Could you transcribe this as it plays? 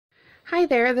Hi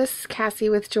there, this is Cassie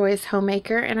with Joy's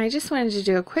Homemaker, and I just wanted to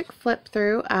do a quick flip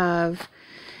through of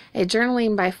a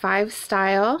Journaling by 5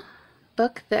 style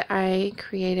book that I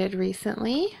created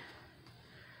recently,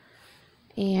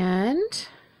 and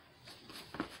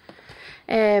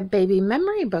a baby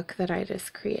memory book that I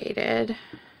just created.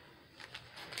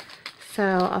 So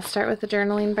I'll start with the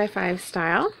Journaling by 5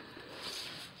 style.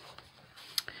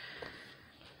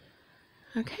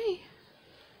 Okay.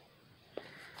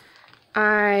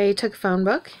 I took a phone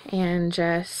book and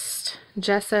just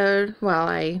gessoed, well,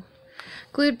 I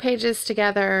glued pages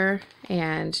together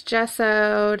and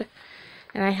gessoed,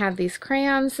 and I had these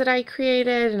crayons that I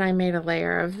created, and I made a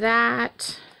layer of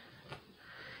that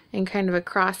in kind of a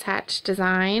crosshatch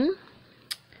design,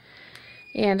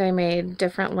 and I made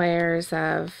different layers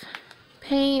of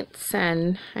paints,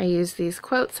 and I used these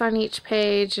quotes on each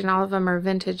page, and all of them are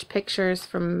vintage pictures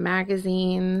from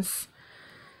magazines.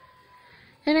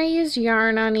 And I used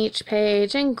yarn on each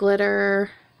page and glitter,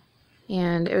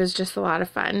 and it was just a lot of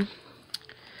fun.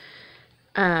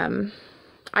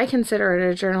 I consider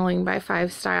it a Journaling by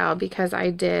 5 style because I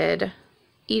did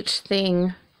each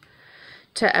thing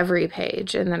to every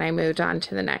page, and then I moved on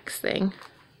to the next thing.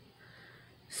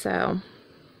 So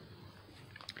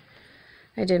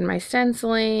I did my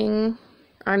stenciling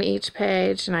on each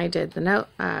page, and I did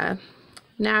the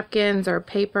napkins or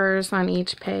papers on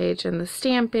each page, and the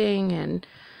stamping. And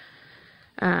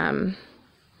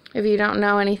if you don't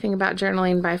know anything about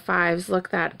Journaling by 5s, look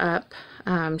that up.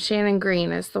 Shannon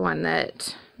Green is the one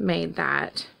that made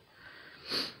that.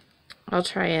 I'll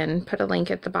try and put a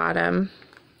link at the bottom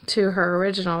to her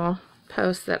original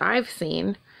post that I've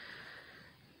seen,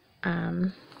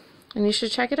 and you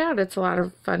should check it out. It's a lot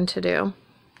of fun to do.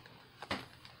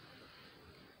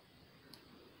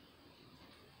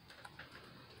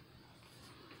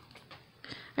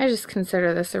 I just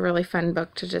consider this a really fun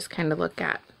book to just kind of look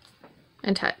at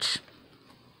and touch.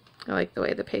 I like the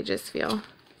way the pages feel.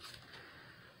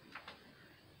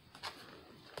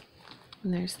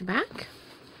 And there's the back.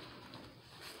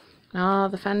 All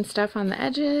the fun stuff on the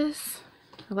edges.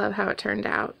 I love how it turned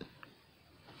out.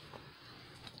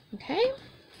 Okay.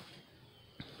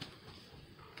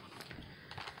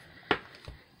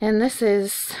 And this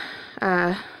is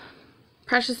a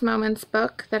Precious Moments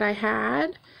book that I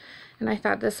had, and I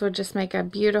thought this would just make a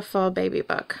beautiful baby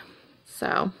book.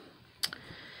 So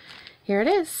here it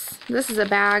is. This is a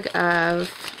bag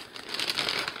of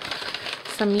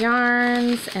some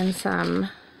yarns and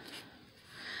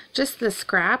just the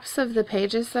scraps of the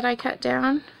pages that I cut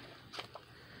down,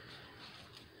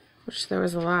 which there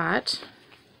was a lot.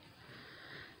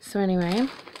 So anyway,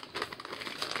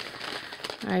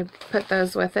 I put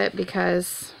those with it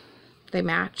because they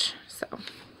match. So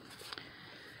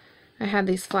I had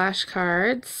these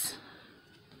flashcards,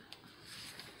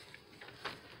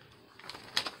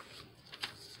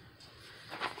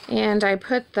 and I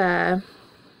put the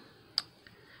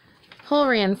hole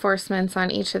reinforcements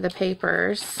on each of the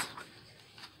papers.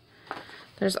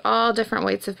 There's all different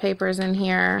weights of papers in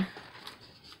here,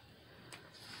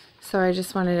 so I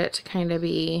just wanted it to kind of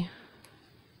be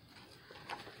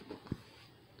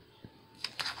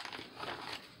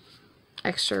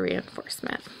extra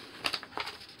reinforcement.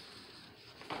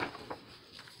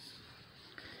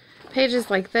 Pages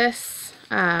like this,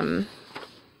 I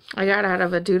got out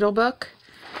of a doodle book,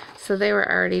 so they were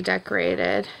already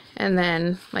decorated. And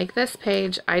then, like this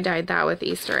page, I dyed that with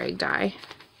Easter egg dye.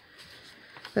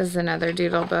 This is another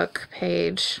doodle book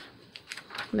page.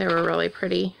 They were really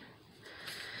pretty.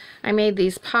 I made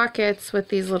these pockets with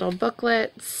these little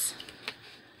booklets.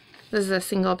 This is a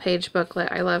single page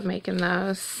booklet. I love making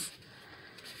those.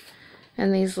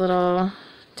 And these little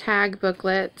tag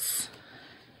booklets.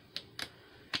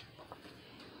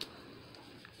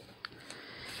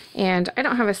 And I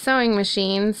don't have a sewing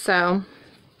machine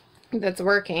that's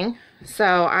working,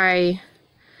 so I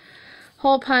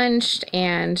hole punched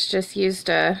and just used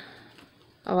a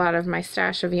lot of my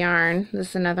stash of yarn. This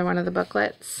is another one of the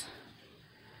booklets.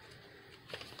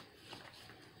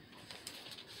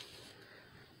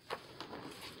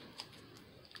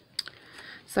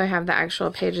 So I have the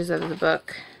actual pages of the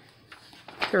book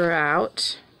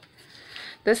throughout.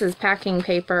 This is packing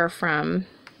paper from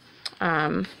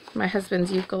my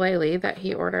husband's ukulele that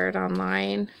he ordered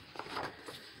online.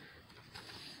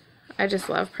 I just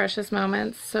love Precious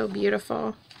Moments. So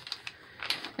beautiful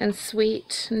and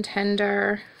sweet and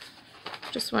tender.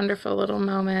 Just wonderful little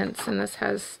moments. And this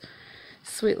has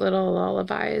sweet little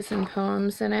lullabies and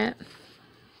poems in it.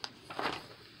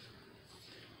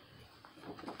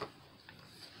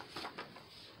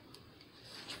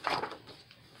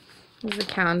 There's a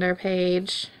calendar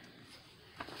page.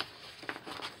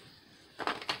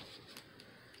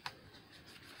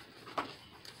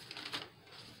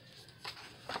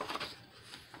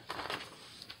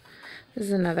 This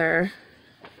is another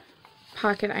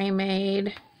pocket I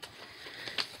made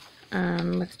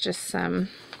with just some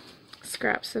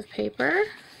scraps of paper.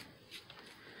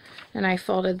 And I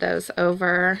folded those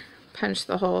over, punched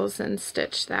the holes, and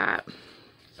stitched that.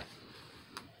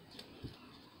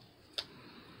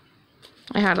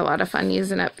 I had a lot of fun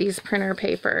using up these printer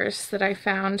papers that I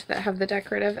found that have the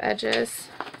decorative edges.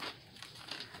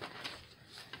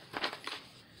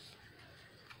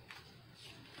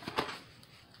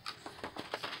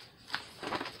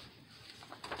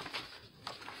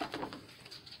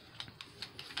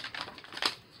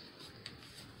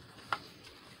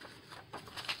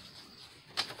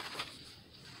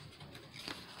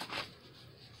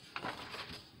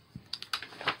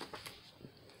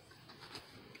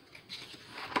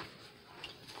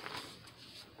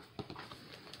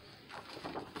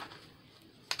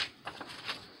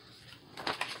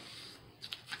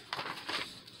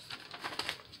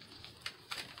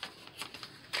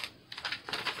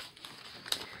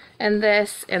 And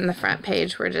this in the front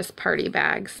page were just party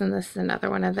bags, and this is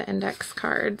another one of the index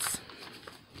cards.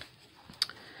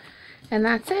 And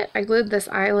that's it. I glued this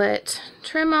eyelet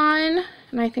trim on,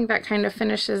 and I think that kind of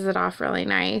finishes it off really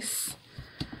nice.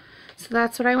 So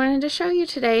that's what I wanted to show you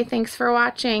today. Thanks for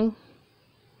watching.